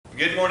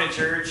Good morning,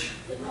 church.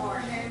 Good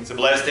morning. It's a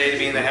blessed day to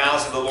be in the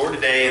house of the Lord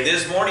today. And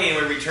this morning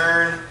we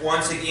return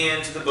once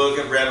again to the book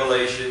of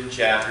Revelation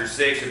chapter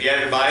 6. If you have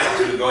your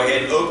Bible, go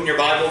ahead and open your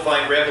Bible,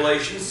 find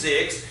Revelation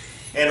 6.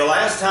 And the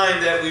last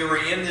time that we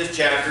were in this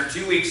chapter,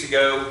 2 weeks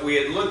ago, we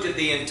had looked at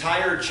the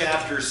entire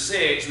chapter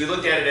 6. We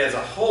looked at it as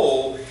a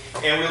whole,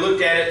 and we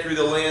looked at it through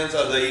the lens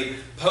of the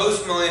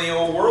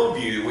post-millennial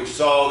worldview, which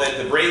saw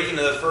that the breaking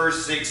of the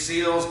first 6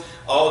 seals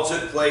all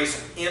took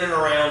place in and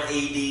around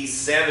AD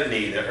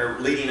 70, or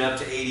leading up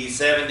to AD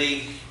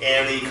 70,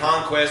 and the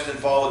conquest and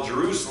fall of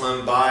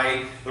Jerusalem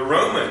by the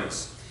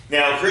Romans.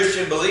 Now,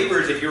 Christian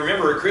believers, if you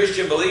remember,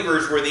 Christian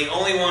believers were the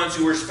only ones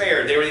who were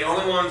spared. They were the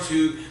only ones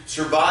who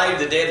survived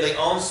the deadly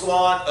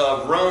onslaught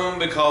of Rome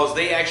because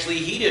they actually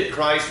heeded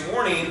Christ's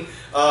warning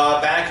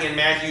back in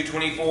Matthew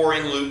 24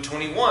 and Luke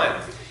 21.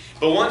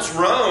 But once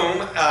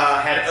Rome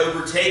had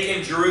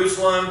overtaken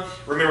Jerusalem,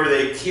 remember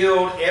they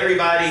killed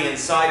everybody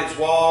inside its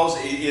walls.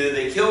 Either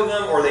they killed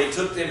them or they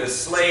took them as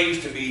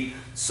slaves to be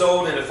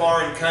sold into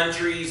foreign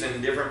countries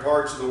and different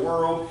parts of the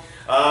world.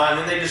 And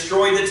then they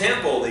destroyed the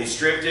temple. They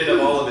stripped it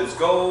of all of its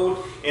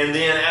gold. And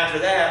then after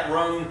that,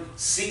 Rome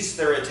ceased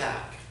their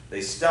attack.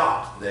 They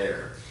stopped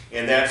there.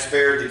 And that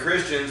spared the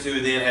Christians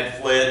who then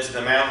had fled to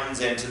the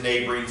mountains and to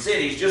neighboring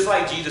cities. Just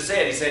like Jesus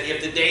said, he said,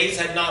 if the days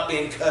had not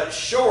been cut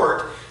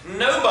short,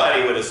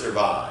 nobody would have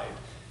survived.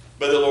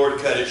 But the Lord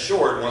cut it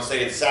short. Once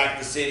they had sacked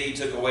the city,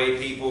 took away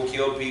people,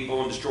 killed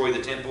people, and destroyed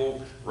the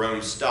temple,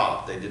 Rome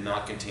stopped. They did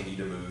not continue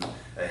to move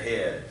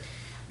ahead.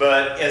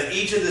 But as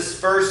each of the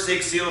first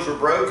 6 seals were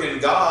broken,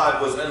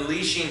 God was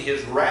unleashing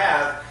His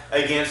wrath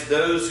against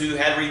those who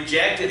had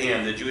rejected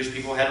Him. The Jewish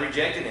people had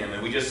rejected Him.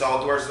 And we just saw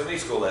it through our Sunday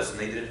school lesson.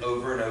 They did it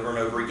over and over and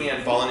over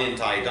again, falling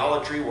into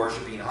idolatry,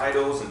 worshiping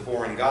idols and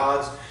foreign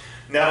gods.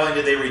 Not only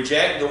did they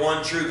reject the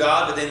one true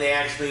God, but then they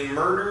actually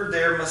murdered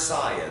their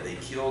Messiah. They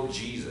killed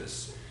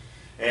Jesus.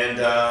 And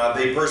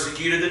they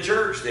persecuted the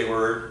church. They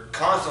were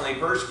constantly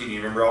persecuting.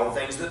 You remember all the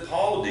things that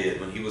Paul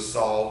did when he was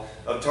Saul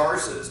of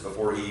Tarsus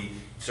before he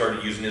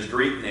started using his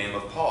Greek name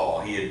of Paul.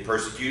 He had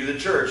persecuted the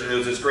church, and there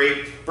was this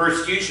great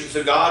persecution.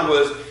 So God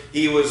was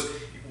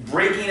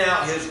breaking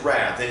out His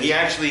wrath, and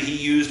He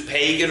used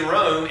pagan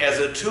Rome as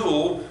a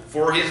tool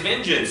for His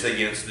vengeance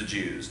against the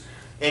Jews.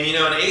 And you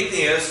know, an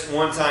atheist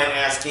one time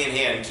asked Ken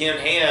Ham. Ken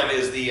Ham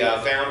is the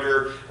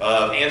founder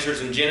of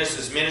Answers in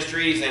Genesis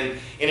Ministries, and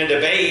in a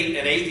debate,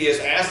 an atheist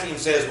asked him,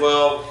 says,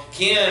 well,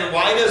 Ken,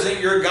 why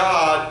doesn't your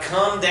God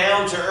come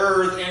down to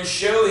earth and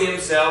show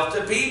Himself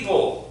to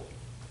people?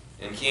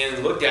 And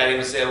Ken looked at him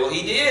and said, well,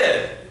 He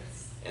did.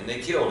 And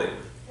they killed Him.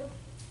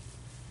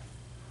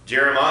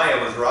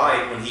 Jeremiah was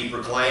right when he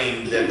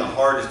proclaimed that the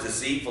heart is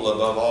deceitful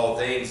above all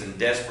things and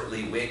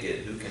desperately wicked.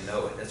 Who can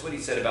know it? That's what he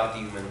said about the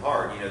human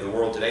heart. You know, the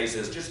world today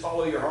says, just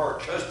follow your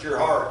heart, trust your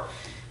heart.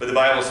 But the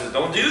Bible says,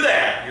 don't do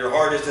that. Your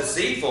heart is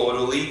deceitful. It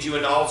will lead you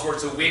into all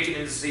sorts of wicked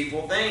and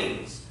deceitful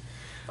things.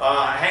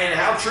 And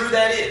how true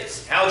that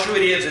is. How true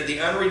it is that the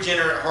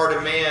unregenerate heart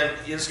of man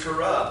is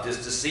corrupt, is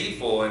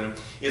deceitful, and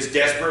is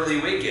desperately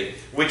wicked.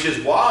 Which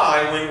is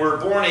why when we're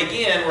born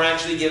again, we're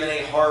actually given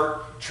a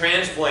heart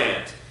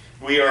transplant.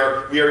 We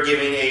are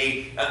given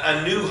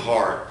a new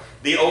heart.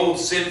 The old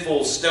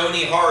sinful,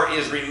 stony heart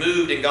is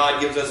removed, and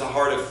God gives us a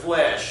heart of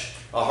flesh.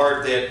 A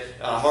heart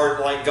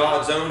like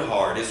God's own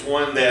heart. It's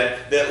one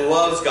that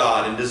loves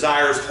God and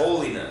desires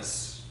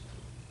holiness.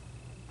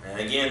 And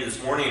again,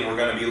 this morning we're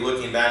going to be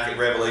looking back at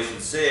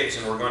Revelation 6,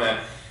 and we're going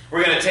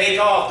to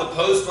take off the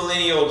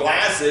post-millennial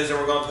glasses, and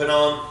we're going to put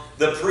on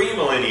the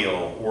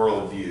premillennial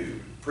worldview.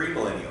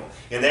 Premillennial.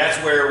 And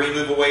that's where we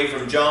move away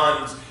from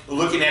John's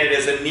looking at it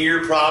as a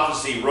near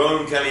prophecy,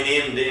 Rome coming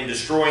in and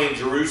destroying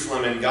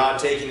Jerusalem, and God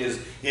taking his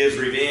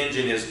revenge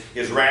and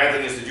his wrath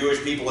against the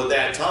Jewish people at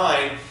that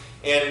time.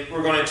 And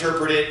we're going to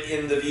interpret it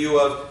in the view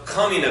of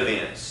coming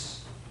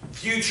events,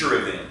 future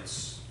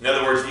events. In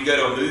other words, if you go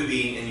to a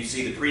movie and you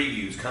see the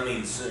previews,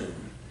 coming soon.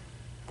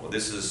 Well,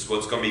 this is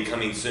what's going to be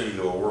coming soon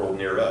to a world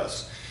near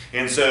us.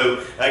 And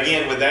so,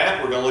 again, with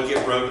that, we're going to look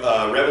at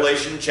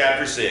Revelation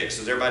chapter 6.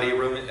 Is everybody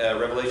at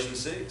Revelation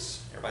 6?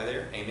 Everybody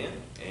there? Amen?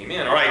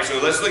 Amen. All right, so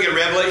let's look at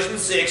Revelation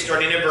 6,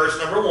 starting at verse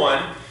number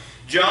 1.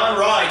 John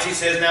writes, he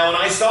says, now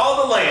when I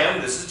saw the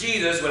Lamb, this is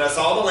Jesus, when I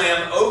saw the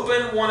Lamb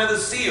open one of the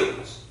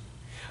seals,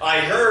 I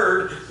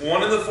heard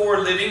one of the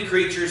 4 living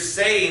creatures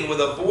saying with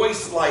a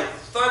voice like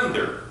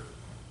thunder,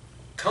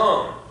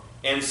 come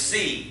and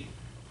see.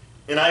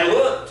 And I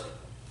looked,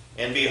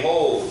 and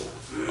behold,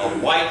 a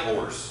white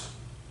horse.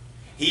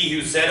 He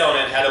who sat on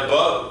it had a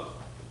bow,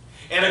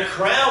 and a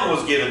crown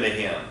was given to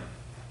him.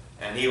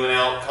 And he went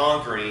out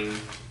conquering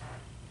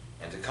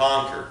and to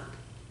conquer.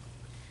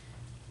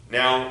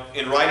 Now,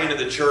 in writing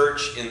to the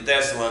church in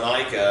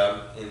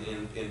Thessalonica,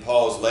 in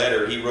Paul's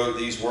letter, he wrote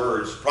these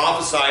words,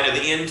 prophesied of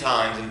the end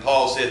times, and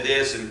Paul said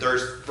this in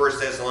 1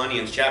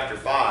 Thessalonians chapter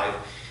 5.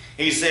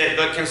 He said,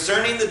 but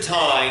concerning the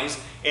times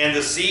and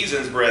the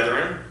seasons,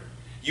 brethren,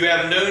 you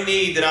have no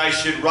need that I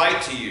should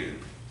write to you.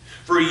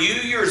 For you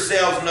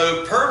yourselves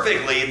know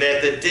perfectly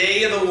that the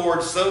day of the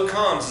Lord so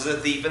comes as a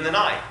thief in the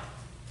night.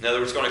 In other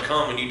words, it's going to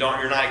come when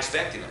you're not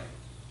expecting it.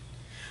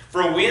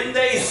 For when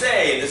they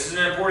say, this is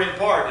an important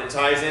part that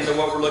ties into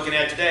what we're looking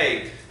at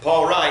today.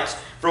 Paul writes,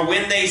 for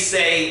when they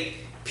say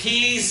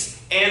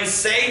peace and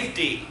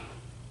safety,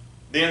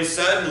 then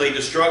suddenly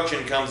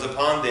destruction comes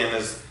upon them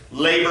as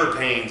labor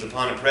pains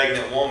upon a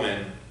pregnant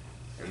woman,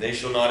 and they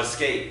shall not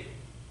escape.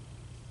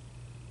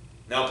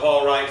 Now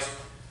Paul writes,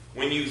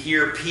 when you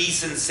hear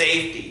peace and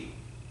safety,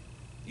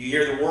 you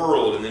hear the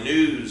world and the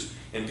news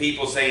and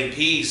people saying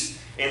peace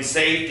and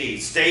safety,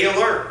 stay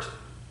alert,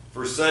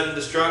 for sudden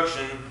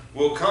destruction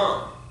will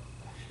come.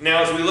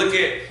 Now as we look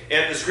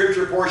at the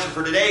scripture portion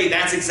for today,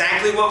 that's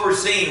exactly what we're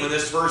seeing when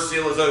this first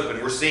seal is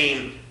open. We're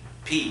seeing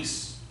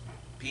peace.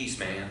 Peace,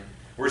 man.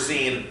 We're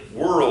seeing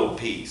world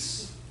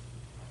peace.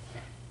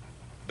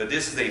 But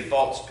this is a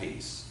false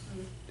peace.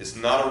 It's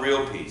not a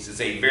real peace.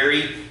 It's a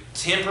very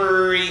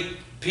temporary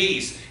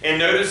peace. And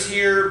notice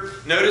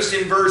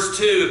in verse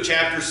 2 of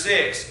chapter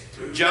 6,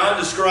 John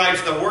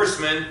describes the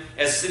horseman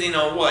as sitting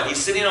on what? He's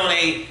sitting on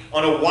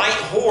a white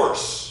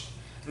horse.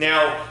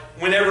 Now,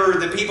 whenever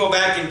the people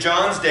back in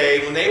John's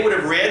day, when they would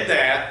have read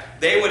that,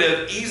 they would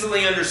have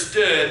easily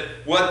understood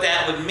what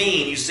that would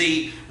mean. You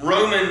see,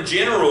 Roman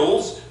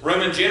generals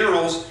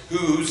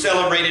who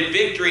celebrated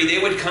victory, they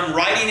would come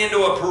riding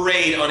into a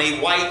parade on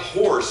a white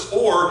horse,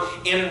 or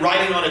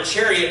riding on a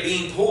chariot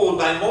being pulled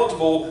by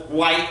multiple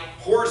white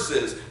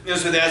horses.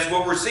 So that's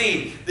what we're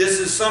seeing. This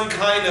is some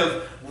kind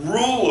of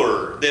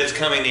ruler that's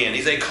coming in.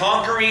 He's a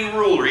conquering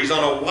ruler. He's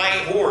on a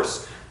white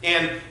horse.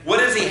 And what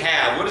does he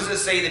have? What does it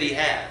say that he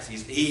has?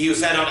 He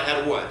sat on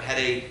had a what?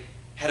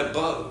 Had a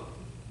bow.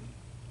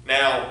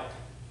 Now,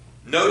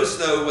 notice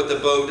though what the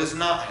bow does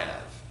not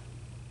have.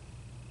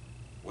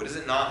 What does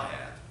it not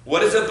have?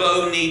 What does a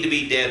bow need to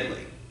be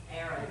deadly?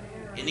 Arrows.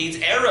 It needs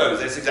arrows.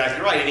 That's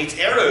exactly right. It needs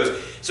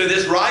arrows. So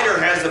this rider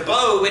has a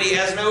bow, but he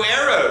has no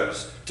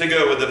arrows to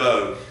go with the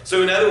bow.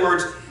 So in other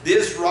words,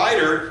 this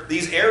rider,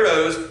 these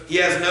arrows, he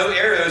has no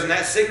arrows, and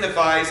that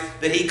signifies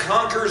that he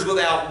conquers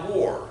without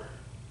war.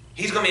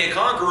 He's going to be a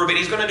conqueror, but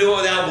he's going to do it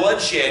without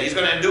bloodshed. He's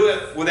going to do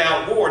it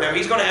without war. Now,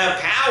 he's going to have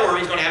power.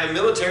 He's going to have a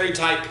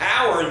military-type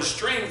power and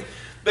strength,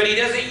 but he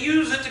doesn't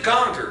use it to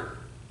conquer.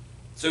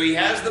 So he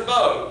has the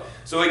bow.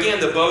 So again,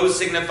 the bow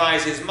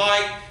signifies his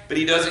might, but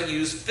he doesn't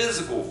use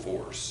physical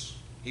force.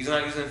 He's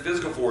not using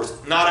physical force,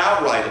 not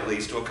outright at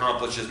least, to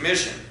accomplish his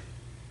mission.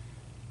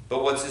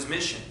 But what's his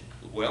mission?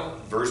 Well,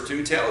 verse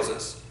 2 tells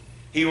us.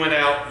 He went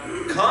out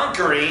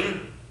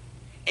conquering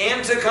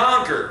and to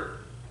conquer.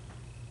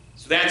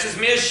 So that's his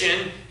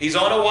mission. He's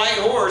on a white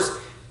horse.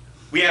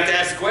 We have to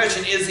ask the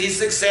question, is he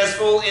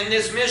successful in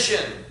this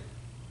mission?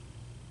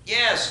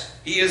 Yes,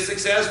 he is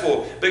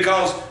successful,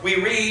 because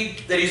we read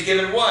that he's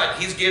given what?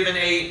 He's given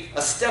a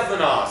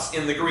Stephanos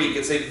in the Greek.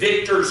 It's a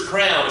victor's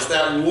crown. It's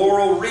that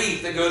laurel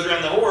wreath that goes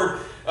around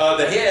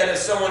the head of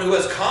someone who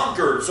has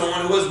conquered,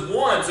 someone who has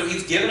won. So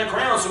he's given a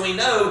crown, so we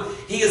know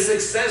he is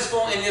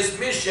successful in this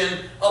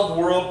mission of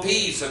world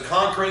peace, of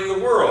conquering the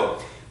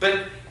world.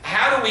 But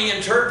how do we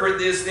interpret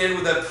this then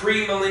with a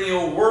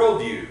premillennial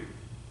worldview?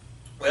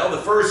 Well,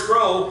 the first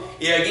scroll,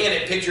 again,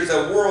 it pictures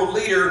a world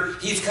leader.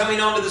 He's coming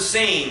onto the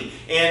scene,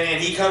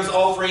 and he comes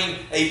offering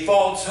a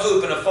false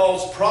hope and a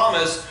false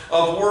promise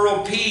of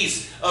world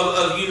peace,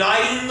 of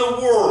uniting the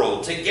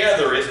world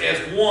together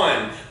as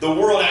one. The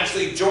world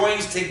actually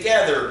joins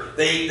together.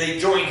 They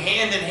join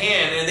hand in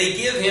hand, and they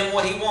give him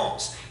what he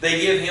wants. They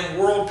give him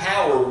world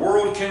power,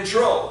 world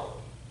control.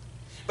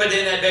 But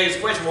then that begs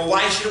the question, well,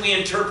 why should we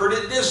interpret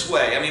it this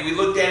way? I mean, we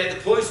looked at it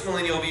the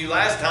post-millennial view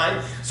last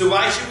time, so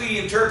why should we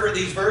interpret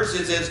these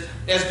verses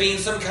as being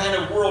some kind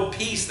of world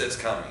peace that's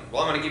coming?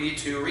 Well, I'm going to give you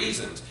two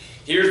reasons.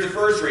 Here's the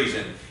first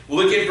reason.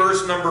 Look at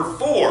verse number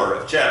 4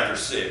 of chapter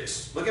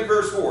 6. Look at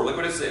verse 4. Look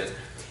what it says.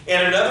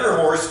 And another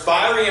horse,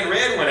 fiery and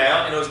red, went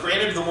out, and it was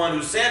granted to the one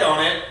who sat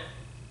on it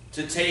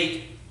to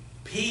take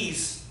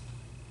peace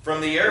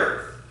from the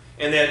earth,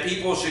 and that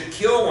people should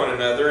kill one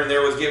another, and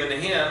there was given to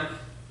him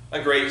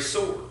a great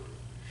sword.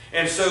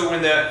 And so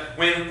when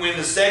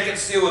the second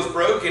seal is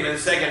broken and the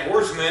second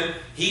horseman,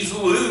 he's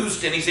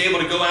loosed and he's able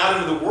to go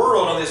out into the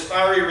world on this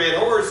fiery red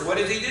horse, what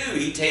does he do?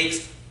 He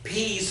takes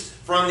peace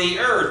from the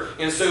earth.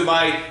 And so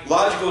by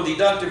logical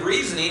deductive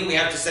reasoning, we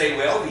have to say,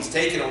 well, if he's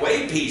taken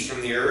away peace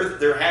from the earth,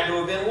 there had to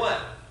have been what?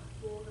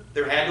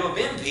 There had to have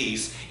been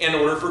peace in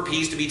order for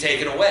peace to be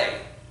taken away.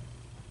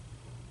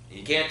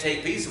 You can't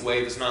take peace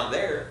away if it's not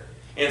there.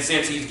 And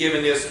since he's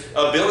given this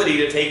ability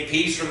to take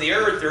peace from the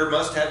earth, there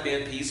must have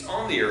been peace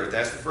on the earth.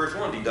 That's the first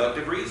one,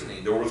 deductive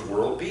reasoning. There was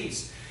world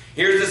peace.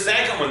 Here's the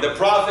second one. The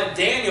prophet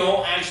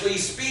Daniel actually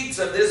speaks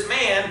of this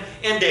man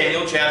in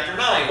Daniel chapter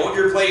 9. Hold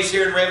your place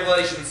here in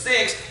Revelation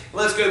 6.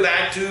 Let's go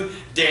back to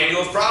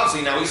Daniel's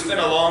prophecy. Now, we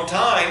spent a long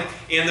time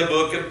in the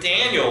book of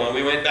Daniel, and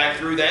we went back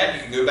through that.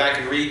 You can go back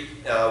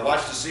and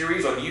watch the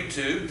series on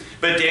YouTube.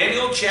 But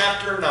Daniel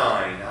chapter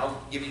 9,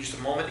 I'll give you just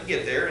a moment to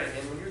get there,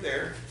 and when you're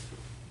there,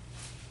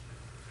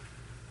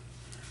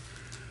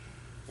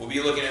 we'll be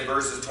looking at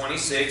verses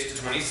 26 to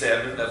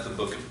 27 of the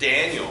book of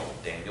Daniel.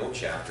 Daniel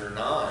chapter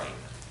 9.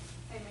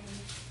 Amen.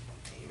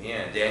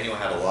 Amen. Daniel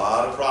had a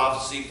lot of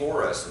prophecy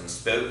for us and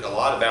spoke a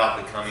lot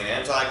about the coming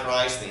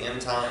Antichrist, the end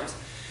times.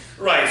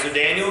 Right, so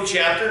Daniel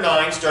chapter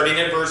 9, starting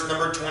at verse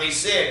number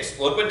 26.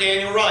 Look what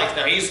Daniel writes.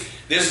 Now,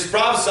 this is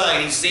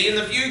prophesying. He's seeing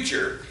the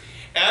future.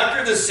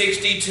 After the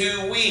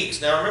 62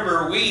 weeks. Now,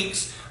 remember,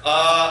 weeks,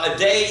 a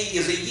day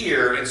is a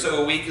year, and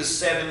so a week is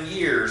 7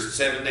 years.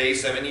 7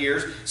 days, 7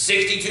 years.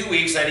 62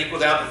 weeks, that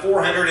equals out to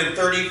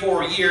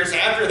 434 years.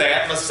 After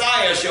that,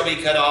 Messiah shall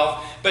be cut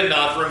off, but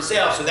not for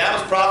himself. So that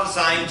was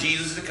prophesying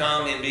Jesus to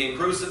come and being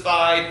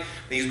crucified.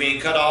 He's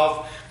being cut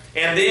off.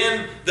 And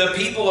then the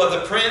people of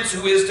the prince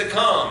who is to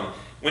come.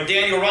 When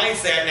Daniel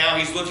writes that now,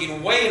 he's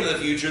looking way into the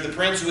future. The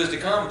prince who is to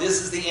come,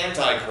 this is the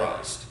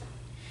Antichrist.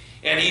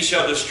 And he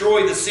shall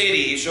destroy the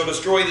city. He shall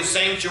destroy the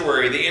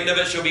sanctuary. The end of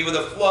it shall be with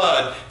a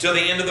flood till the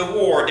end of the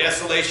war.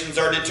 Desolations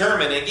are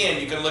determined. Again,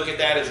 you can look at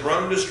that as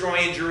Rome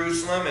destroying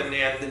Jerusalem and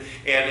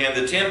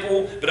the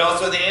temple, but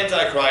also the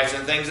Antichrist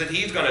and things that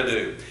he's going to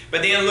do.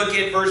 But then look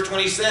at verse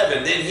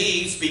 27. Then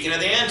he, speaking of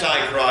the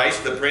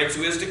Antichrist, the prince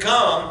who is to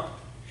come,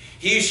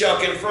 he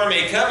shall confirm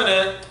a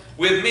covenant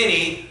with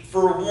many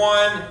for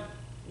 1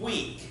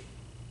 week.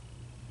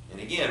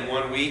 And again,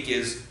 1 week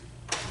is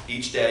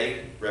each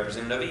day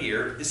representative of a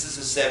year. This is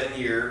a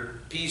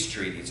 7-year peace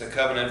treaty. It's a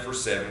covenant for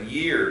 7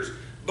 years.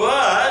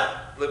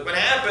 But, look what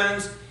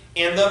happens.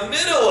 In the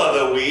middle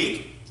of the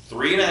week,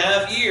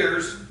 3.5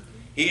 years,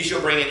 he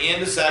shall bring an end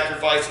to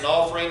sacrifice and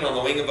offering. On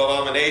the wing of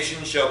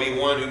abomination shall be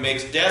one who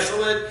makes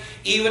desolate,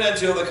 even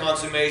until the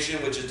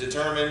consummation which is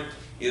determined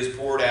is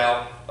poured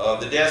out of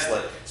the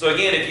desolate. So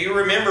again, if you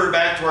remember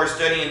back to our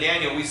study in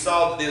Daniel, we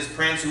saw that this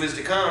prince who is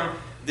to come,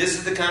 this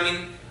is the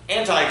coming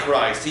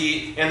Antichrist.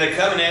 And the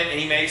covenant,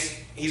 and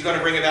he's going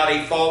to bring about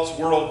a false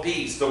world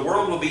peace. The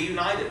world will be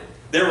united.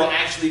 There will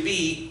actually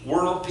be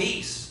world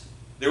peace.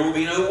 There will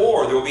be no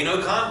war. There will be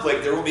no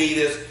conflict. There will be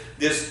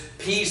this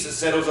peace that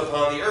settles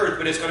upon the earth,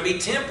 but it's going to be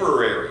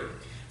temporary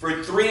for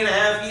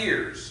 3.5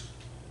 years.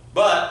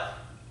 But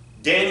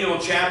Daniel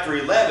chapter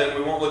 11,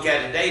 we won't look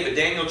at it today, but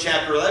Daniel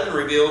chapter 11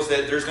 reveals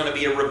that there's going to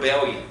be a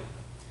rebellion.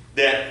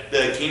 That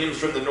the kingdoms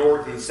from the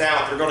north and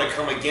south are going to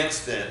come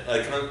against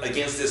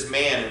this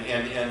man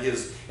and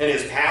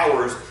his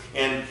powers,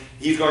 and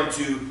he's going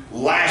to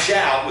lash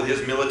out with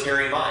his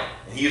military might.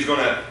 He's going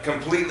to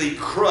completely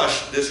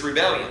crush this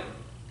rebellion.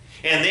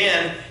 And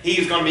then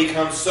he's going to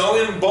become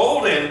so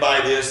emboldened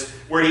by this,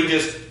 where he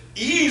just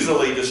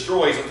easily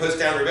destroys and puts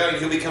down rebellion.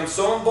 He'll become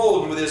so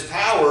emboldened with his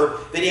power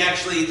that he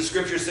actually, the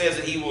scripture says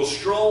that he will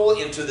stroll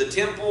into the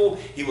temple,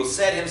 he will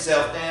set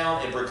himself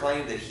down and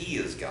proclaim that he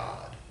is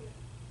God.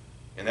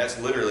 And that's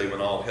literally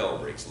when all hell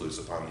breaks loose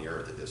upon the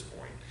earth at this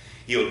point.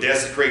 He'll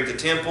desecrate the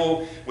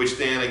temple, which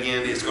then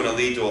again is going to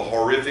lead to a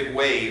horrific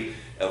wave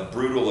of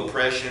brutal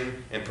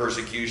oppression and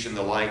persecution,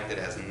 the like that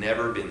has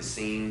never been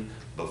seen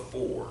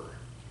before.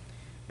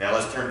 Now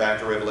let's turn back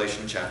to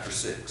Revelation chapter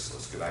 6.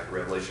 Let's go back to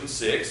Revelation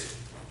 6.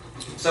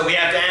 So we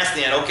have to ask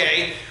then,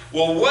 okay,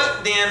 well,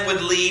 what then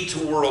would lead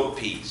to world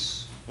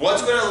peace?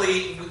 What's going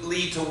to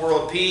lead to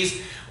world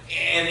peace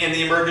and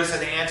the emergence of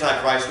the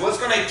Antichrist? What's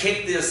going to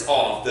kick this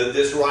off,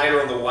 this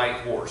rider on the white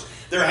horse?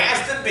 There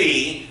has to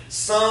be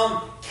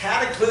some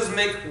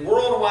cataclysmic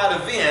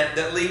worldwide event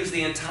that leaves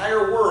the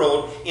entire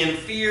world in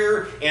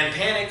fear and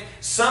panic.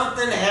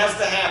 Something has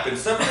to happen.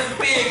 Something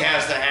big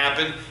has to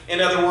happen. In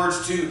other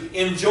words, to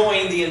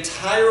enjoin the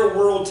entire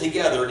world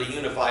together, to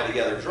unify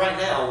together. Because right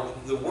now,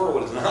 the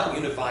world is not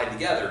unified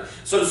together.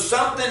 So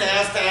something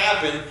has to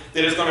happen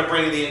that is going to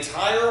bring the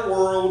entire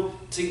world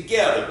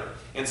together.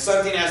 And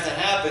something has to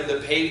happen to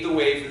pave the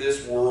way for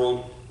this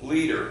world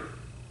leader.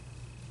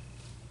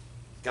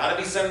 Got to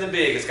be something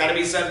big. It's got to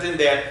be something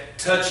that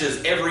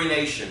touches every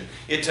nation.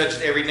 It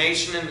touches every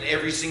nation and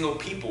every single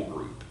people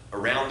group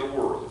around the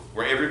world,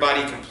 where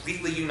everybody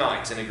completely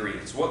unites and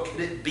agrees. What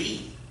could it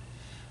be?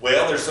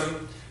 Well, there's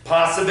some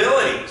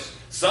possibilities.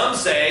 Some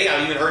say,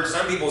 I've even heard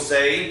some people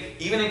say,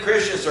 even in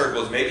Christian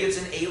circles, maybe it's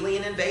an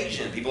alien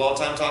invasion. People all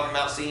the time talking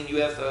about seeing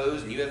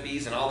UFOs and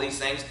UFBs and all these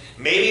things.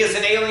 Maybe it's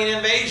an alien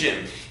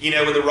invasion. You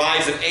know, with the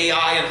rise of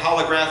AI and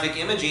holographic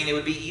imaging, it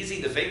would be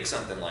easy to fake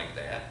something like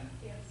that.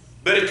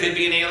 But it could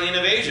be an alien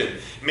invasion.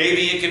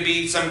 Maybe it could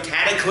be some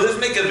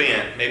cataclysmic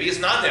event. Maybe it's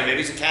not that.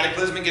 Maybe it's a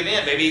cataclysmic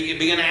event. Maybe it could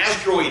be an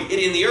asteroid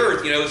hitting the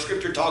earth. You know,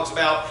 Scripture talks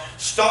about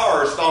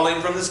stars falling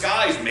from the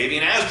skies. Maybe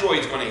an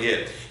asteroid's going to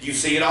hit. You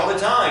see it all the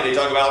time. They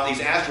talk about these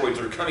asteroids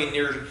that are coming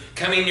near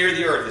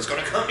the earth. It's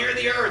going to come near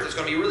the earth. It's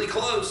going to be really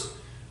close.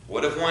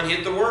 What if one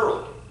hit the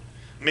world?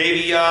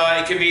 Maybe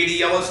it could be the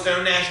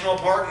Yellowstone National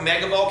Park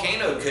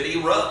megavolcano could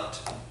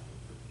erupt.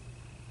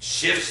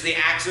 Shifts the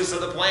axis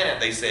of the planet,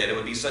 they said. It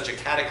would be such a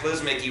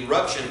cataclysmic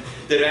eruption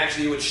that it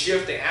actually would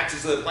shift the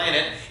axis of the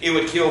planet. It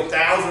would kill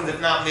thousands, if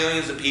not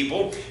millions of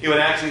people. It would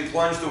actually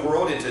plunge the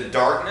world into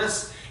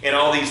darkness, and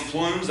all these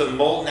plumes of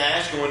molten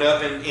ash going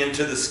up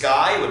into the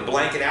sky. It would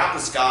blanket out the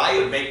sky.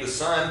 It would make the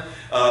sun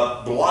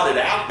blotted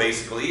out,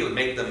 basically. It would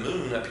make the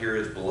moon appear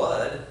as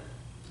blood.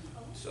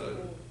 So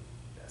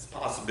that's a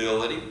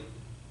possibility.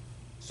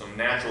 Some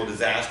natural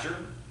disaster.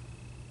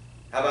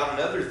 How about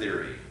another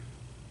theory?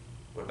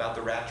 What about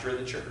the rapture of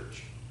the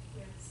church?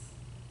 Yes.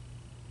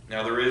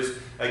 Now there's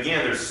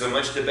so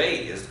much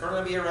debate. Is there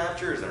going to be a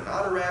rapture? Is there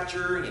not a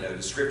rapture?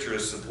 Does Scripture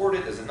support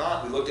it? Does it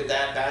not? We looked at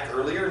that back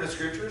earlier in the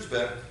Scriptures,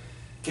 but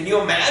can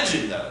you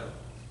imagine though?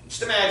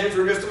 Just imagine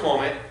for just a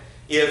moment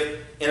if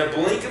in a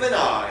blink of an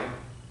eye,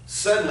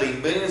 suddenly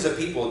millions of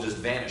people just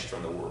vanished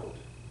from the world.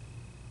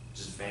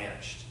 Just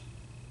vanished.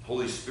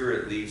 Holy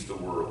Spirit leaves the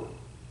world.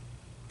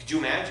 Could you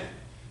imagine?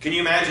 Can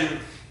you imagine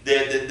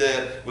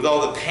with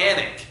all the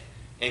panic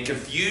and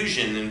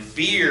confusion and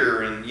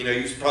fear, and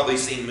you've probably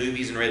seen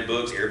movies and read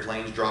books,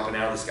 airplanes dropping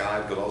out of the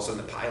sky because all of a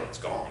sudden the pilot's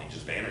gone. He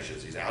just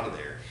vanishes. He's out of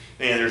there.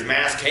 And there's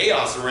mass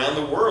chaos around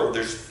the world.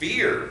 There's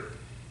fear.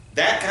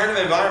 That kind of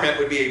environment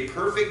would be a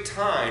perfect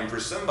time for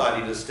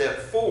somebody to step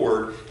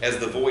forward as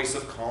the voice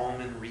of calm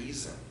and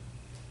reason.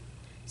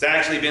 It's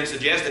actually been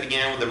suggested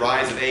again with the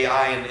rise of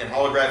AI and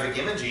holographic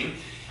imaging.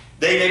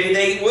 Maybe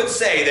they would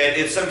say that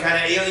it's some kind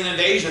of alien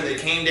invasion that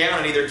came down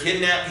and either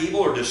kidnapped people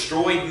or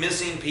destroyed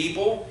missing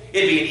people.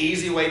 It'd be an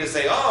easy way to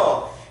say,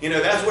 oh,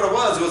 that's what it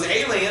was. It was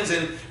aliens.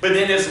 But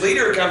then this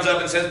leader comes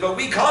up and says, but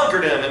we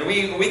conquered them and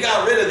we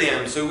got rid of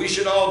them. So we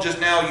should all just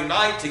now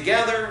unite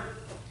together.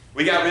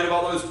 We got rid of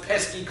all those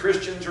pesky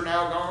Christians are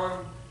now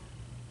gone.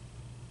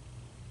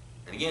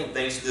 And again,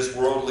 thanks to this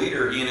world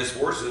leader, he and his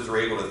forces were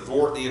able to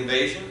thwart the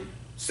invasion,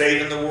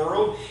 saving the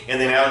world, and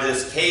then out of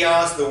this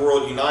chaos, the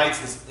world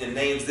unites and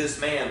names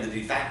this man the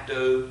de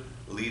facto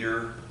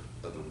leader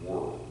of the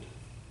world,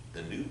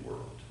 the new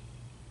world.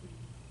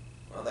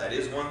 Well, that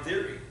is one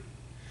theory.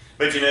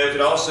 But it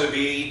could also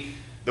be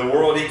the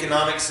world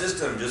economic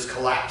system just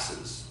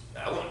collapses.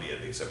 That wouldn't be a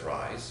big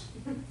surprise.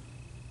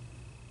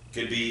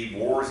 Could be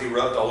wars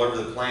erupt all over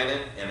the planet,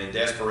 and in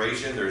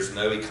desperation, there's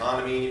no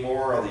economy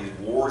anymore. All these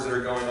wars that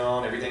are going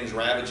on, everything's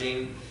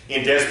ravaging.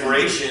 In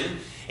desperation,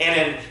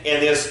 and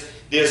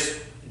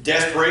this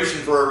desperation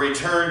for a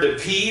return to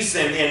peace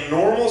and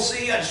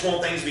normalcy, I just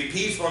want things to be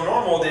peaceful and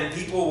normal, then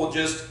people will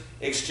just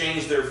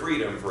exchange their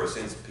freedom for a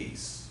sense of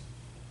peace.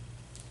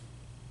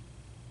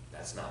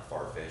 That's not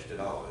far-fetched at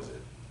all, is it?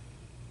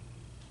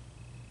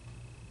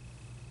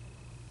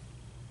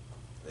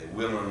 They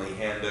willingly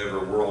hand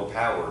over world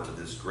power to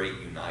this great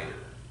uniter.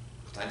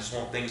 I just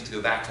want things to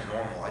go back to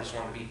normal. I just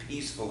want to be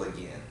peaceful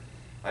again.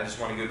 I just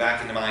want to go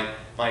back into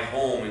my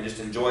home and just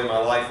enjoy my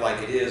life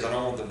like it is. I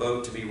don't want the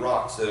boat to be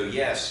rocked. So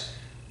yes,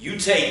 you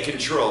take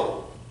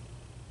control.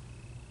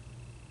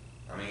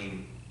 I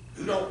mean,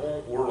 who don't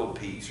want world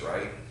peace,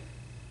 right?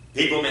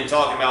 People have been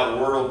talking about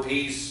world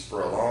peace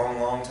for a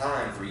long, long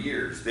time, for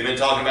years. They've been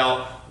talking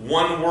about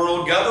one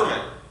world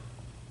government.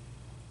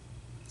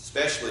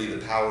 Especially the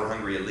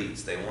power-hungry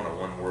elites. They want a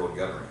one world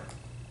government.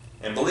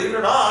 And believe it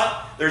or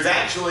not, there's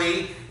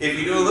actually, if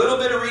you do a little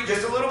bit of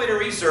just a little bit of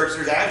research,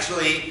 there's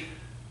actually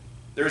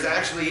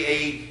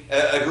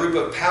a group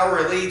of power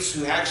elites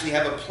who actually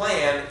have a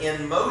plan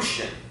in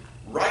motion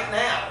right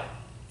now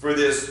for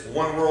this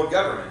one world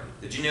government.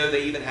 Did you know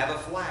they even have a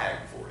flag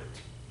for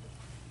it?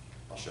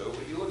 I'll show you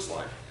what it looks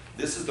like.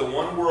 This is the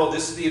one world,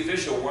 this is the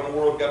official one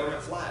world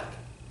government flag.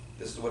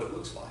 This is what it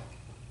looks like.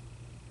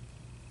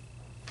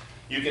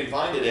 You can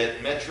find it at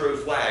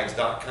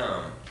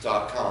metroflags.com.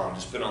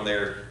 Just put on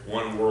there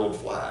one world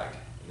flag.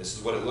 And this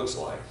is what it looks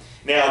like.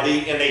 Now,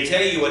 and they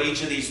tell you what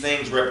each of these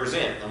things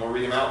represent. I'm going to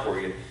read them out for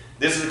you.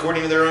 This is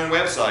according to their own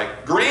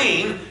website.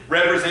 Green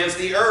represents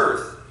the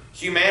earth,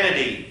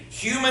 humanity,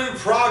 human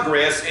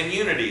progress and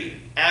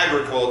unity,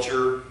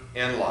 agriculture,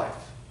 and life.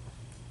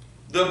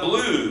 The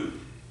blue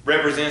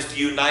represents the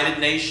United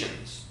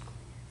Nations.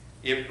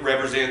 It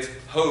represents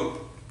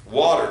hope,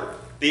 water,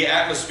 the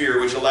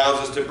atmosphere which allows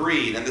us to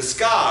breathe, and the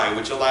sky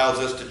which allows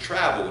us to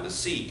travel, to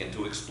seek, and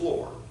to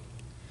explore.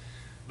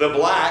 The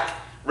black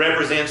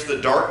represents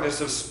the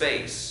darkness of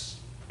space.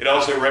 It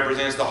also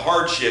represents the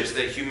hardships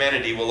that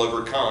humanity will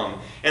overcome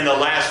and the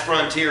last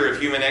frontier of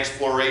human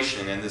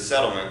exploration and the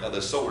settlement of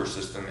the solar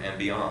system and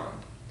beyond.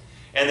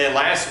 And then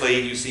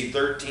lastly, you see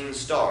 13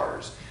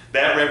 stars.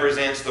 That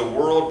represents the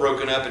world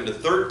broken up into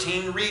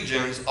 13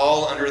 regions,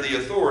 all under the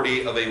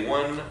authority of a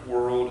one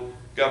world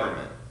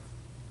government.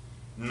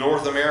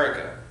 North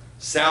America,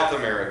 South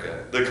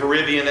America, the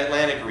Caribbean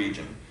Atlantic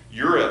region,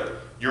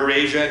 Europe,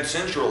 Eurasia and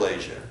Central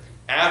Asia,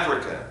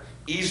 Africa,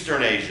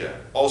 Eastern Asia,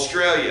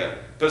 Australia,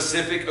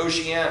 Pacific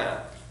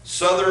Oceania,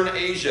 Southern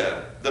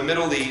Asia, the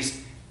Middle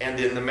East, and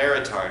then the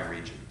maritime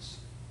regions.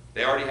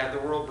 They already have the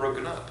world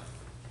broken up.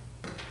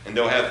 And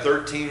they'll have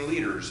 13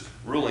 leaders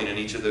ruling in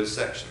each of those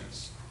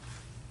sections.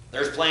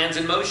 There's plans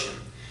in motion.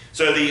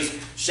 So these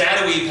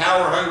shadowy,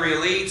 power-hungry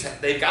elites,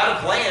 they've got a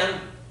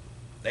plan.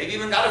 They've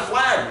even got a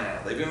flag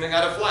now. They've even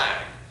got a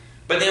flag.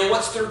 But then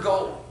what's their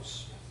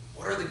goals?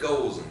 What are the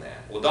goals in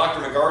that? Well,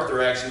 Dr.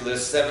 MacArthur actually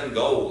lists 7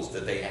 goals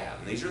that they have.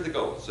 And these are the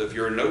goals. So if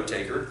you're a note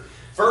taker,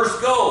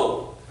 first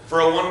goal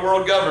for a one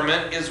world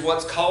government is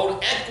what's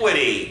called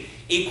equity.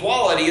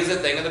 Equality is a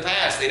thing of the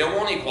past. They don't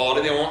want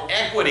equality. They want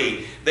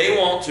equity. They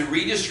want to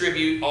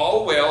redistribute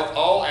all wealth,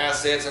 all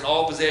assets, and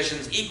all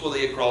possessions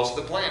equally across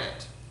the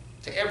planet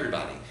to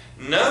everybody.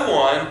 No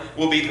one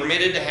will be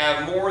permitted to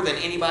have more than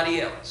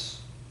anybody else.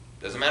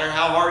 Doesn't matter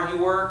how hard you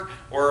work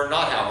or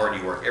not how hard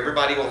you work.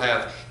 Everybody will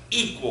have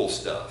equal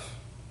stuff.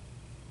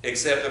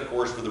 Except, of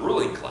course, for the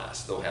ruling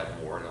class. They'll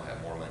have more, and they'll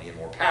have more money and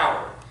more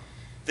power.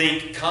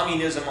 Think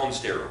communism on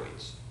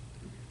steroids.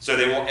 So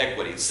they want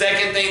equity.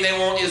 Second thing they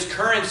want is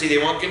currency. They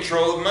want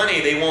control of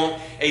money. They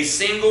want a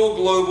single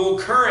global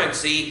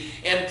currency,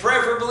 and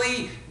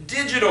preferably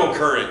digital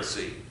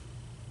currency.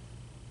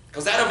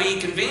 Because that'll be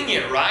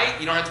convenient, right?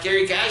 You don't have to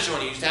carry cash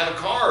on you. You just have a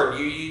card.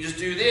 You just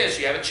do this.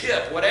 You have a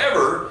chip,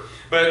 whatever.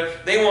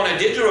 But they want a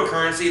digital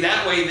currency.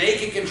 That way they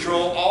can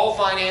control all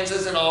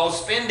finances and all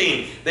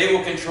spending. They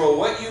will control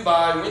what you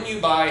buy, when you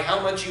buy, how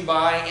much you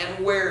buy,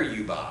 and where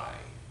you buy.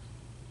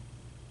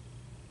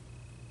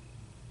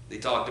 They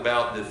talked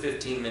about the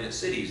 15-minute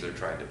cities they're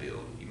trying to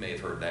build. You may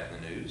have heard that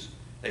in the news.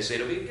 They say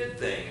it'll be a good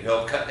thing.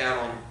 It'll cut down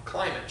on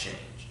climate change.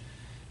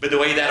 But the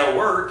way that'll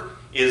work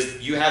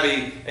is you have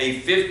a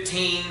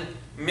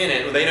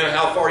 15-minute, they know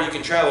how far you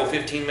can travel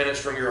 15 minutes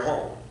from your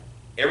home.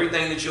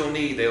 Everything that you'll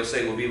need, they'll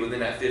say, will be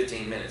within that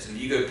 15 minutes. And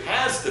if you go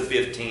past the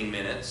 15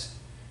 minutes,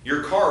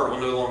 your card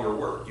will no longer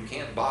work. You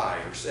can't buy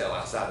or sell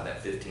outside of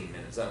that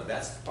 15-minute zone.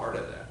 That's part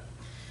of that.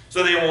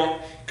 So they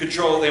want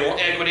control, they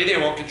want equity, they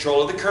want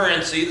control of the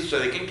currency so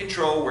they can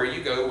control where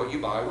you go, what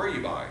you buy, where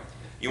you buy.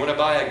 You want to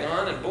buy a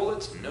gun and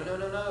bullets? No, no,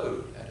 no,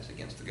 no. That is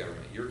against the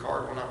government. Your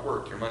card will not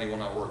work. Your money will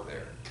not work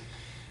there.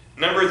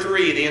 Number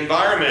 3, the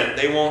environment.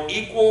 They want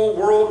equal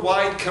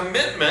worldwide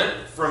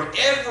commitment from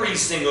every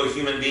single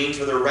human being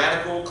to the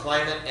radical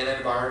climate and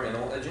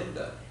environmental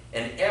agenda.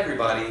 And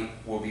everybody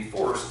will be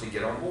forced to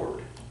get on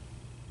board.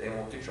 They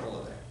want control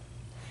of that.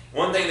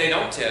 One thing they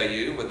don't tell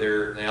you, but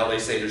now they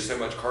say there's so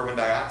much carbon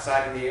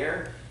dioxide in the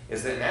air,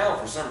 is that now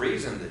for some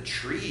reason the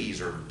trees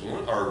are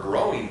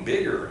growing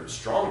bigger and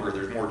stronger.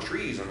 There's more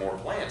trees and more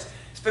plants.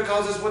 It's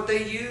because it's what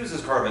they use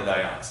as carbon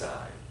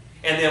dioxide.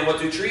 And then what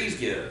do trees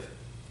give?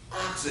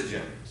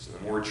 Oxygen. So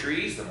the more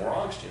trees, the more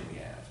oxygen we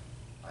have.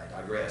 I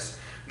digress.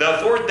 The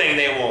 4th thing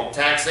they want,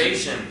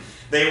 taxation.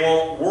 They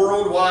want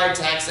worldwide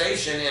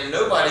taxation, and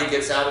nobody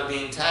gets out of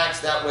being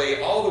taxed. That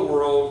way all the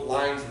world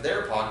lines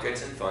their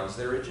pockets and funds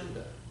their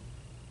agenda.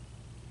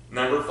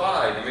 Number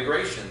 5,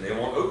 immigration. They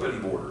want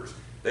open borders.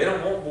 They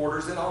don't want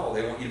borders at all.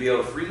 They want you to be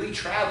able to freely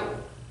travel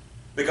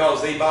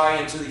because they buy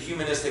into the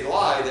humanistic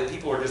lie that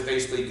people are just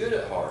basically good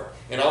at heart.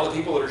 And all the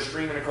people that are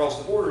streaming across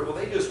the border, well,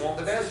 they just want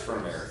the best for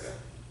America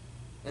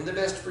and the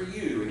best for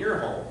you and your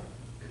home.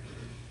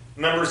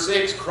 Number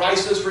 6,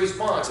 crisis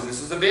response. And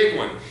this is a big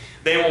one.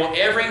 They want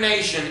every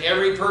nation,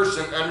 every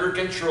person under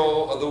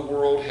control of the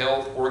World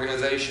Health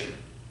Organization.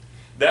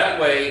 That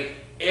way,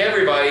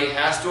 everybody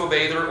has to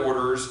obey their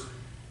orders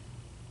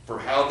for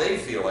how they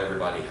feel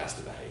everybody has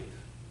to behave.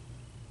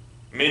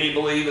 Many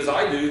believe, as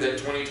I do, that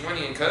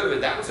 2020 and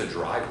COVID, that was a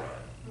dry run.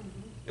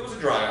 It was a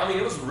dry, I mean,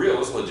 it was real, it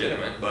was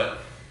legitimate, but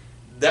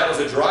that was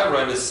a dry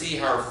run to see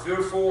how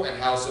fearful and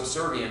how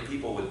subservient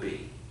people would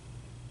be.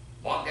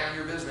 Lock down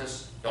your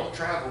business, don't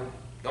travel,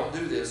 don't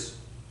do this.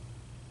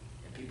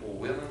 And people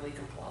willingly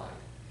complied.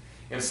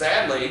 And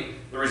sadly,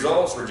 the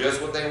results were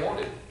just what they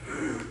wanted.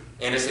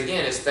 And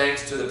it's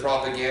thanks to the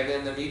propaganda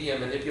and the media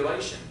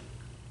manipulation,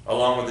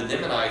 along with the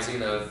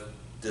demonizing of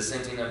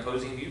dissenting and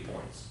opposing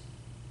viewpoints.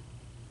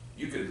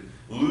 You could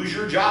lose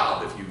your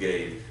job if you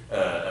gave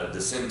a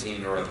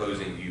dissenting or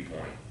opposing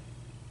viewpoint.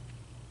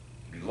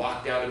 You'd be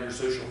locked out of your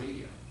social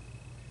media.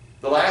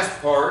 The last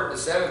part, the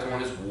 7th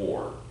one, is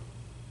war.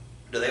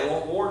 Do they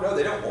want war? No,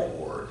 they don't want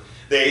war.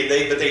 But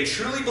they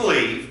truly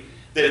believe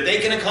that if they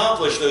can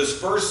accomplish those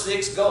first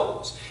 6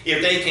 goals,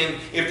 if they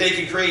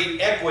can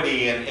create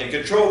equity and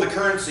control the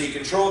currency,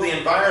 control the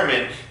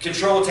environment,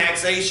 control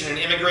taxation and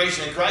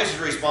immigration and crisis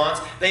response,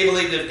 they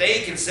believe that if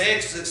they can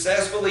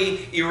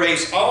successfully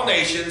erase all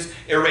nations,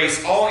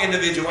 erase all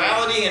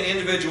individuality and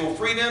individual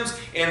freedoms,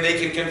 and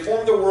they can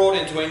conform the world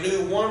into a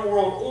new one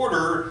world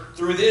order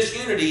through this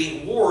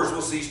unity, wars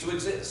will cease to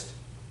exist.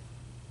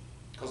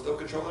 Because they'll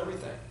control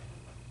everything.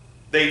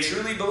 They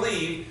truly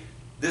believe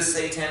this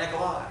satanic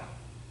lie.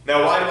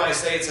 Now, why do I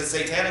say it's a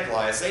satanic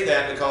lie? I say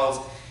that because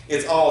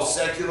it's all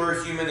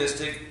secular,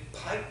 humanistic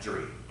pipe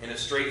dream, and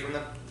it's straight from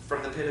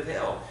the pit of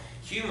hell.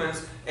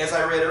 Humans, as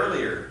I read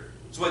earlier,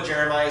 it's what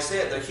Jeremiah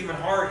said, the human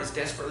heart is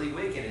desperately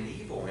wicked and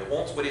evil, and it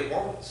wants what it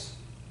wants.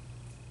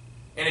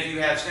 And if you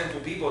have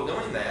sinful people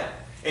doing that,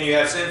 and you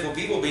have sinful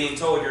people being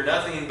told you're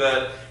nothing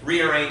but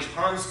rearranged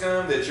pond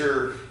scum, that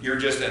you're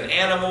just an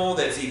animal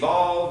that's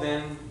evolved,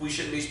 then we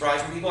shouldn't be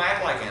surprised when people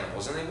act like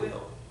animals, and they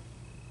will.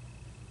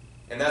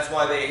 And that's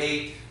why they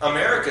hate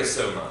America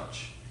so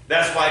much.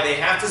 That's why they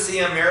have to see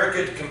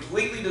America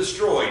completely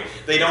destroyed.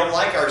 They don't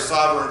like our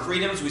sovereign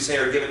freedoms we say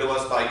are given to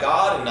us by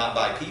God and not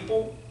by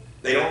people.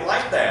 They don't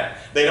like that.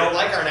 They don't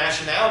like our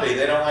nationality.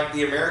 They don't like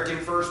the American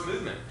First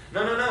Movement.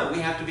 No, no, no. We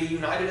have to be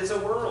united as a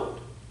world.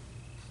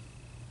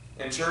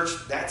 And church,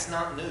 that's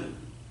not new.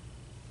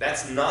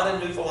 That's not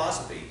a new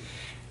philosophy.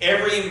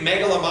 Every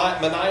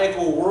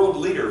megalomaniacal world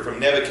leader, from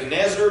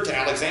Nebuchadnezzar to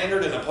Alexander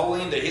to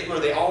Napoleon to Hitler,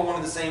 they all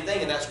wanted the same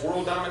thing, and that's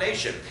world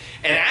domination.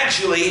 And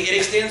actually, it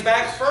extends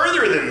back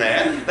further than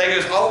that. That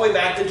goes all the way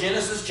back to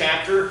Genesis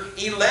chapter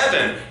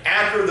 11.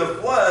 After the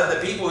flood,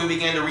 the people who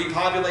began to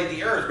repopulate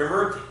the earth,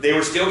 remember, they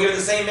were still given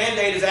the same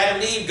mandate as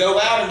Adam and Eve. Go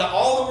out into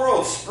all the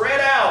world,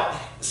 spread out,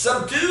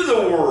 subdue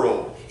the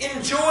world,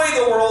 enjoy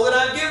the world that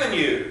I've given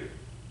you.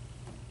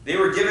 They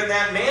were given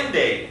that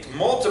mandate,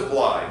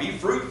 multiply, be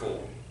fruitful.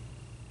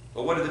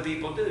 But what did the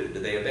people do?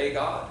 Did they obey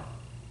God?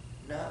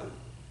 No.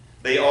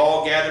 They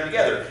all gathered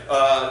together.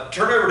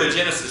 Turn over to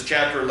Genesis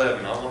chapter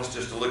 11. I want us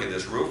just to look at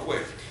this real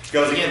quick.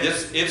 Because again,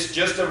 it's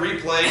just a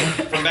replay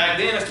from back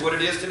then as to what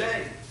it is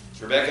today.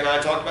 As Rebecca and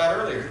I talked about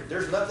earlier,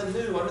 there's nothing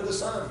new under the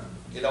sun.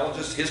 It all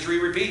just history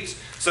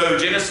repeats. So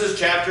Genesis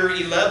chapter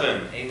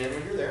 11. Amen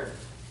when you're there.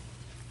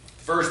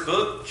 First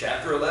book,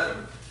 chapter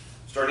 11,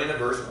 starting at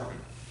verse 1.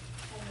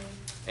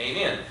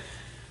 Amen.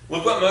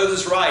 Look what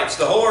Moses writes.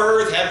 The whole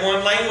earth had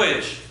one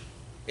language.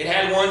 It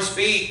had one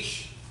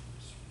speech.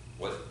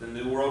 What the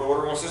New World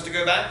Order wants us to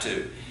go back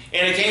to.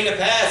 And it came to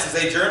pass, as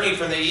they journeyed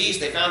from the east,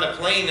 they found a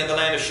plain in the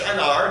land of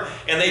Shinar,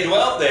 and they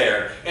dwelt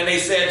there. And they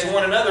said to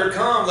one another,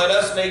 Come, let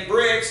us make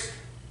bricks,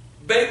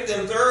 bake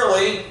them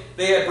thoroughly.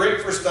 They had brick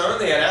for stone,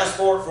 they had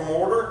asphalt for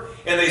mortar.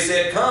 And they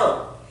said,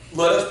 Come,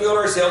 let us build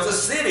ourselves a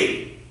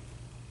city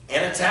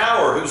and a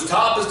tower, whose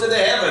top is to the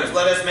heavens.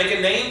 Let us make a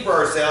name for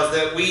ourselves,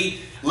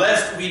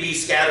 lest we be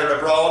scattered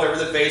abroad over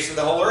the face of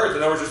the whole earth.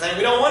 In other words, they're saying,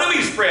 we don't want to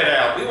be spread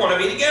out. We want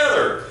to be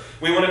together.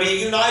 We want to be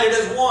united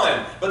as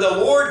one. But the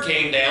Lord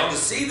came down to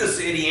see the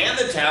city and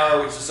the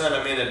tower which the Son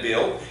of Man had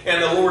built.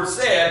 And the Lord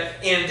said,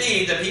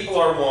 Indeed, the people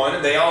are one,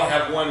 and they all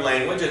have one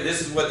language, and this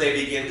is what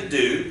they begin to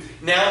do.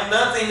 Now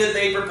nothing that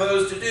they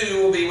propose to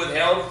do will be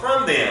withheld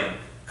from them.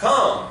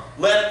 Come,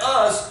 let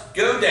us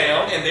go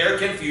down and there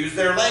confuse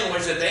their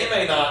language, that they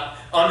may not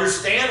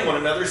understand one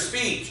another's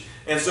speech.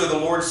 And so the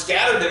Lord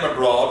scattered them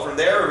abroad from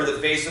there over the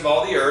face of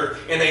all the earth,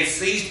 and they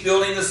ceased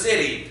building the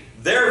city.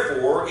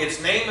 Therefore,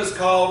 its name is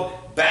called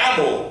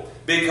Babel,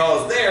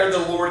 because there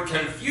the Lord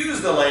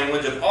confused the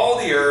language of all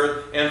the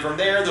earth, and from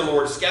there the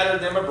Lord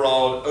scattered them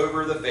abroad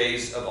over the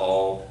face of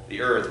all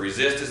the earth.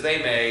 Resist as they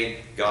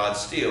may, God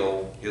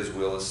still, His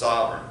will is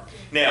sovereign.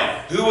 Now,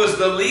 who was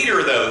the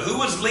leader, though? Who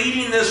was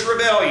leading this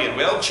rebellion?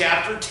 Well,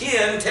 chapter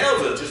 10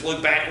 tells us. Just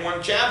look back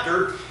one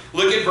chapter.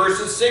 Look at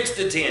verses 6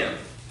 to 10.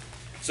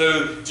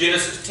 So,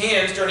 Genesis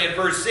 10, starting at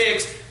verse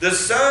 6, the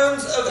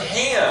sons of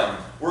Ham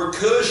were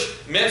Cush,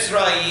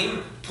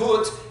 Mitzrayim,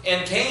 Put,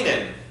 and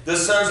Canaan. The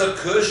sons of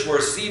Cush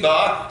were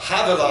Seba,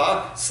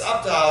 Havilah,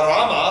 Sabta,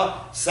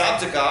 Rama,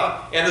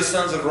 Sabtaka, and the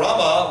sons of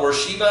Rama were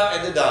Sheba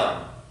and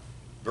Dedan.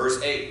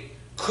 Verse 8,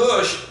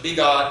 Cush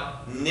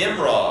begot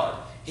Nimrod.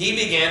 He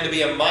began to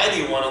be a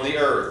mighty one on the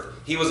earth.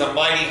 He was a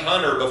mighty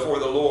hunter before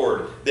the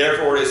Lord.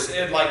 Therefore it is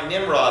said, like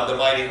Nimrod, the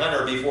mighty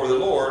hunter before the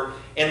Lord.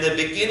 And the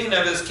beginning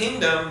of his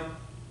kingdom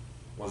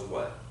was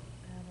what?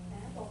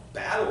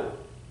 Babel.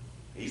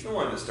 He's the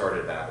one that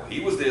started Babel. He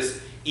was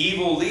this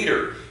evil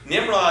leader.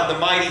 Nimrod, the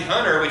mighty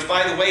hunter, which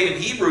by the way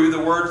in Hebrew the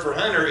word for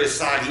hunter is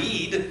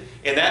sahid,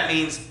 and that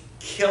means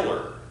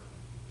killer.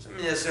 It doesn't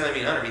necessarily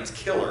mean hunter, it means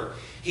killer.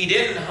 He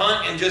didn't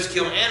hunt and just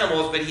kill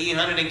animals, but he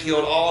hunted and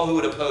killed all who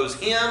would oppose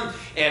him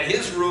and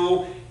his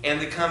rule, and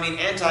the coming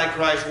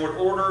Antichrist world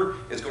order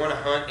is going to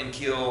hunt and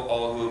kill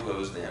all who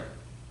oppose them.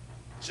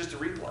 It's just a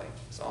replay.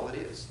 That's all it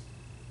is.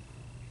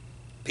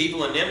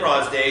 People in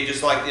Nimrod's day,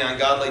 just like the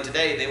ungodly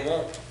today, they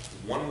want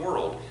one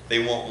world.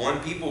 They want one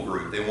people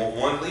group. They want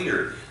one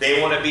leader.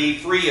 They want to be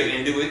free of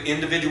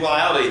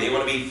individuality. They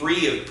want to be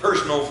free of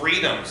personal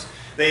freedoms.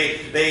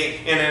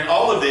 And in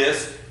all of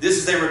this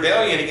is a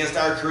rebellion against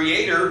our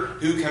Creator,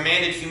 who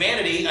commanded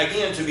humanity,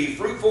 again, to be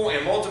fruitful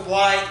and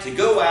multiply, to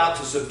go out,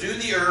 to subdue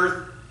the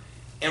earth.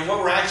 And what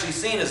we're actually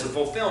seeing is a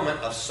fulfillment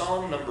of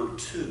Psalm number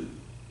 2.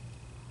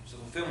 It's a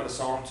fulfillment of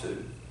Psalm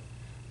 2.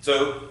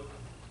 So,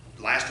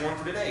 last one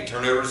for today.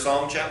 Turn over to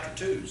Psalm chapter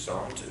 2.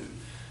 Psalm 2.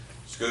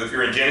 Let's go, if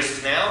you're in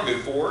Genesis now, go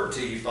forward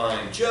till you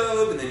find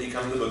Job, and then you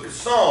come to the book of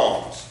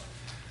Psalms.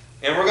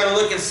 And we're going to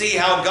look and see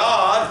how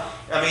God,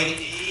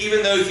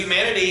 even though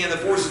humanity and the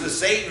forces of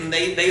Satan,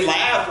 they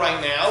laugh right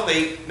now,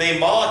 they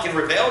mock and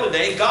rebel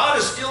today, God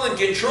is still in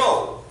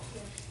control.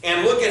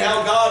 And look at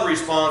how God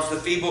responds to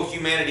feeble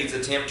humanity's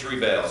attempt to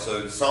rebel.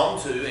 So Psalm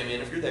 2,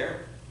 amen, if you're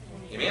there.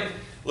 Amen.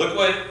 Look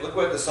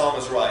what the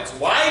psalmist writes.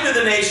 Why do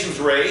the nations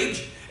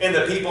rage and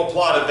the people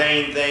plot a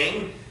vain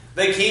thing?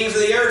 The kings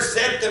of the earth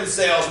set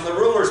themselves, and the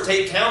rulers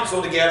take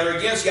counsel together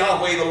against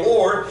Yahweh the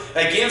Lord,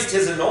 against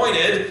His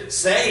anointed,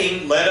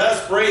 saying, Let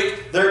us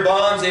break their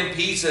bonds in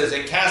pieces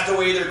and cast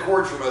away their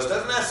cords from us.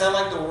 Doesn't that sound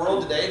like the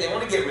world today? They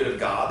want to get rid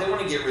of God. They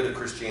want to get rid of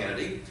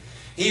Christianity.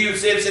 He who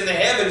sits in the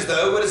heavens,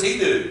 though, what does he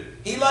do?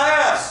 He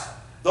laughs.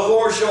 The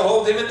Lord shall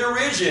hold them in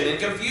derision and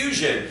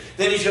confusion.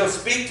 Then He shall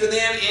speak to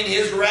them in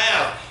His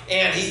wrath,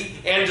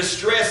 and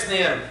distress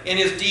them in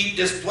His deep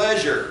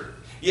displeasure.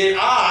 Yet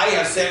I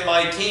have set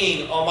my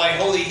king on my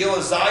holy hill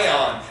of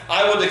Zion.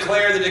 I will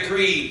declare the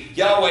decree.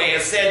 Yahweh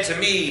has said to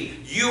me,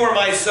 you are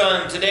my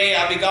son. Today I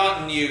have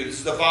begotten you. This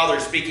is the Father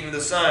speaking to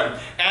the Son.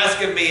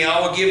 Ask of me, I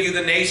will give you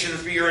the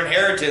nations for your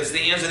inheritance,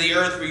 the ends of the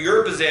earth for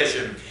your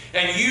possession.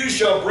 And you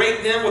shall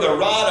break them with a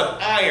rod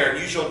of iron.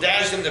 You shall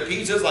dash them to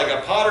pieces like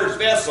a potter's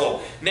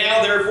vessel.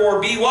 Now therefore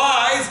be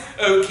wise,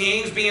 O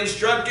kings. Be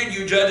instructed,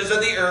 you judges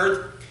of the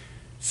earth.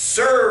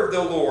 Serve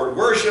the Lord,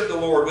 worship the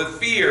Lord with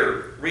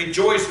fear,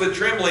 rejoice with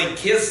trembling,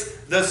 kiss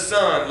the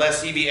Son,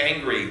 lest he be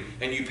angry,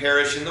 and you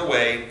perish in the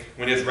way,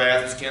 when his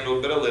wrath is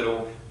kindled but a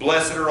little.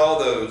 Blessed are all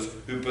those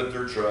who put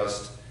their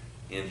trust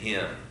in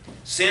him.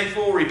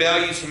 Sinful,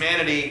 rebellious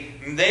humanity,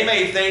 they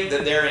may think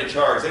that they're in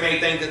charge. They may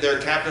think that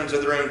they're captains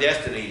of their own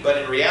destiny, but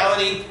in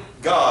reality,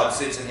 God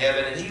sits in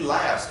heaven and he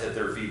laughs at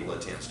their feeble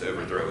attempts to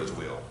overthrow his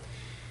will.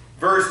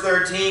 Verse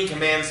 13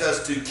 commands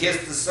us to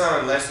kiss the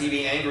Son, lest he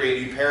be angry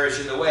and you perish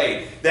in the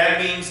way. That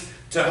means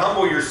to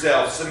humble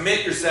yourself,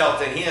 submit yourself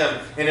to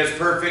him in his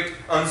perfect,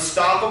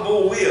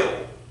 unstoppable will.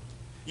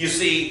 You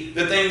see,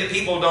 the thing that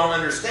people don't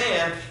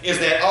understand is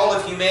that all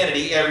of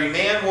humanity, every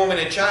man, woman,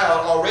 and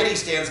child, already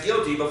stands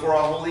guilty before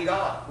a holy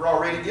God. We're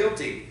already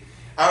guilty.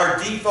 Our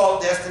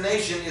default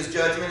destination is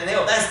judgment and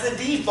hell. That's the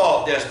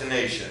default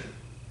destination.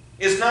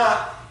 It's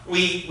not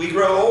we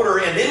grow older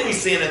and then we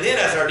sin and then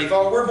that's our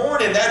default. We're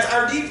born and that's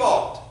our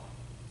default.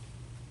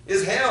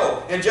 Is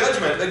hell and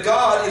judgment. But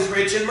God is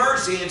rich in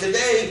mercy, and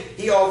today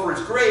he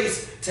offers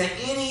grace to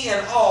any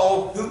and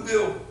all who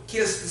will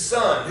kiss the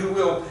Son, who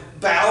will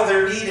bow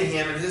their knee to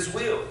him in his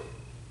will.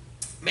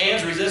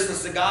 Man's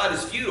resistance to God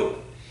is futile.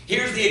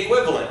 Here's the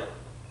equivalent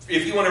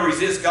if you want to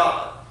resist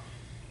God.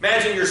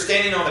 Imagine you're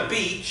standing on a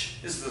beach.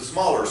 This is a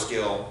smaller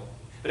scale.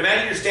 But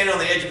imagine you're standing on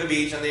the edge of the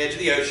beach, on the edge of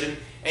the ocean,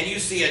 and you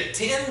see a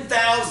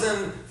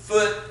 10,000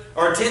 foot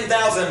or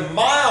 10,000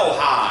 mile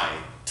high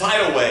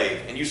tidal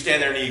wave, and you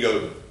stand there and you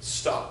go,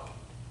 stop.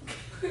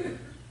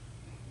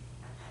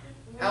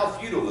 How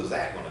futile is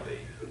that going to be?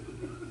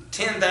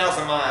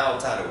 10,000 mile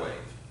tidal wave.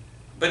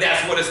 But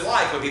that's what it's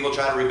like when people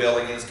try to rebel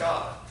against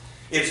God.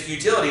 It's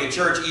futility in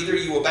church. Either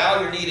you will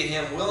bow your knee to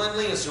him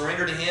willingly and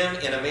surrender to him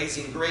in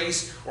amazing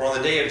grace, or on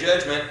the day of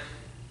judgment,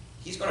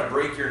 he's going to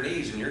break your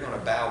knees and you're going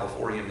to bow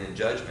before him in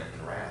judgment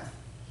and wrath.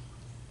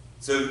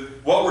 So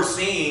what we're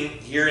seeing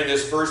here in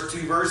this first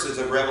two verses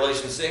of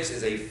Revelation 6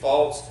 is a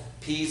false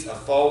peace, a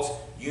false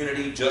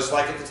unity, just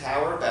like at the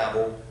Tower of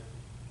Babel.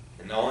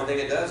 And the only thing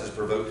it does is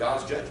provoke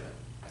God's judgment.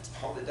 That's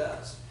all it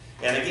does.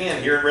 And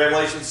again, here in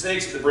Revelation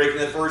 6, at the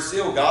breaking of the first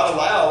seal, God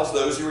allows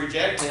those who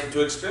reject him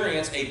to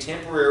experience a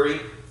temporary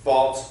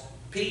false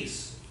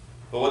peace.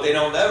 But what they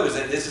don't know is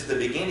that this is the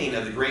beginning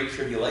of the Great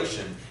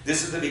Tribulation.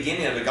 This is the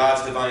beginning of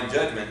God's divine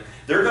judgment.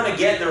 They're going to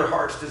get their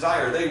heart's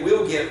desire. They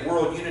will get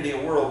world unity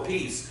and world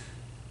peace.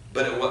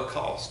 But at what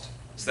cost?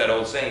 It's that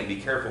old saying,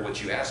 be careful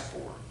what you ask for.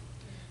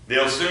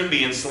 They'll soon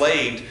be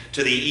enslaved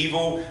to the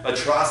evil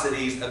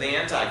atrocities of the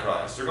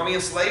Antichrist. They're going to be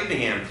enslaved to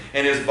him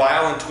and his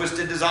vile and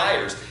twisted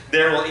desires.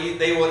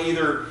 They will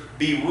either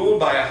be ruled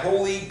by a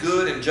holy,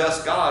 good, and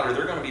just God, or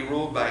they're going to be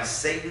ruled by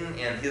Satan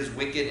and his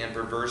wicked and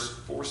perverse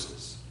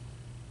forces.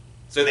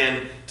 So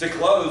then, to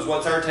close,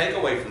 what's our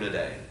takeaway from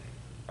today?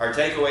 Our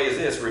takeaway is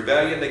this: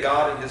 rebellion to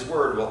God and his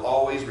word will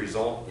always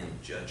result in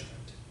judgment.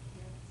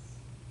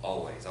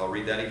 Always. I'll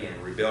read that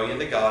again. Rebellion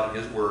to God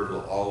and his word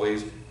will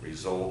always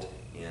result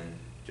in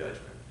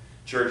judgment.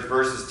 Church,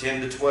 verses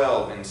 10 to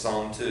 12 in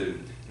Psalm 2.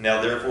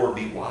 Now therefore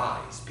be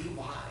wise. Be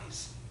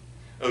wise.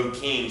 O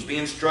kings, be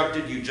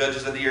instructed, you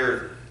judges of the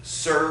earth.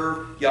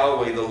 Serve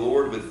Yahweh the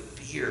Lord with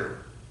fear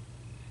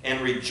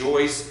and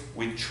rejoice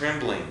with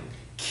trembling.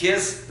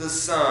 Kiss the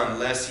Son,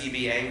 lest he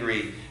be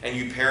angry, and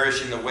you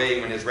perish in the way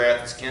when his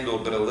wrath is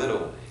kindled but a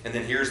little. And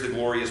then here's the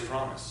glorious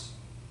promise.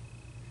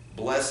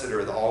 Blessed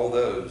are all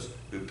those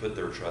who put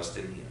their trust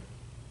in him.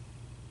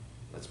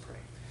 Let's pray.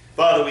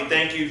 Father, we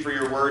thank you for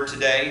your word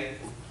today.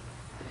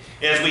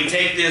 As we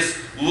take this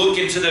look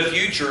into the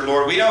future,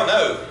 Lord, we don't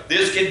know.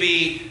 This could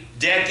be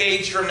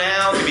decades from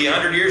now, it could be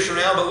 100 years from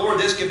now, but Lord,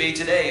 this could be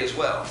today as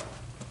well.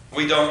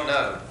 We don't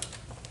know.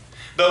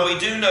 But we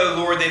do know,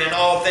 Lord, that in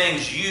all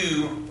things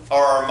you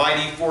are our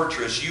mighty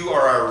fortress. You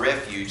are our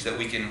refuge that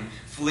we can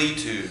flee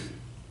to.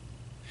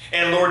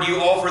 And Lord, you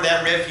offer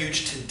that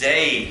refuge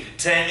today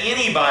to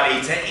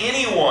anybody, to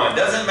anyone.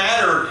 Doesn't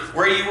matter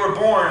where you were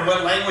born,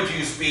 what language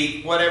you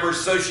speak, whatever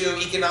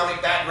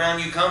socioeconomic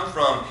background you come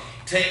from.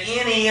 To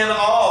any and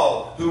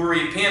all who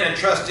repent and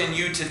trust in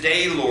you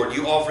today, Lord,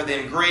 you offer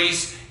them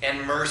grace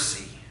and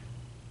mercy.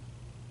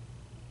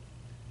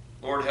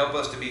 Lord, help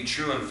us to be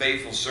true and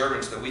faithful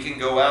servants, that we can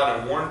go out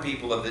and warn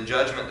people of the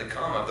judgment to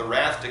come, of the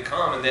wrath to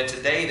come, and that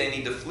today they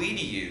need to flee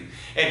to you.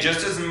 And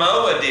just as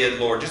Noah did,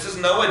 Lord, just as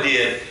Noah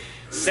did,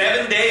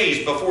 7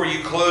 days before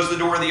you closed the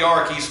door of the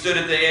ark, he stood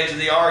at the edge of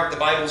the ark. The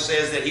Bible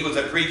says that he was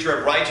a creature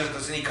of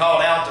righteousness, and he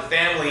called out to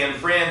family and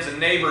friends and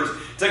neighbors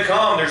to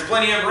come. There's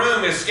plenty of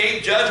room,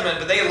 escape judgment,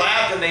 but they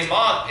laughed and they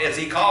mocked as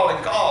he called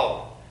and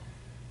called.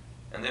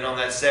 And then on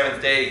that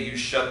 7th day, you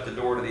shut the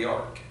door to the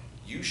ark.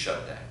 You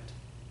shut that.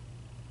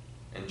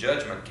 And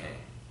judgment came.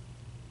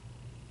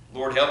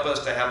 Lord, help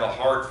us to have a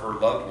heart for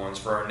loved ones,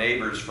 for our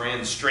neighbors,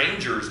 friends,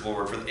 strangers,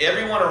 Lord, for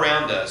everyone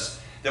around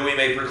us, that we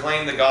may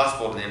proclaim the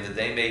gospel to them, that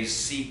they may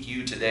seek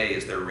you today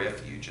as their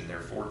refuge and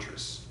their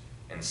fortress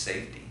and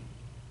safety.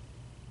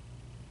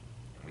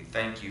 And we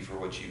thank you for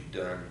what you've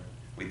done.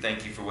 We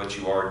thank you for what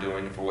you are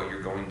doing and for what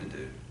you're going to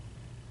do.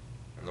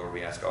 And Lord,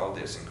 we ask all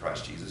this in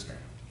Christ Jesus' name.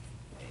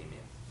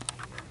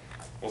 Amen.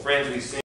 Well, friends, we sing.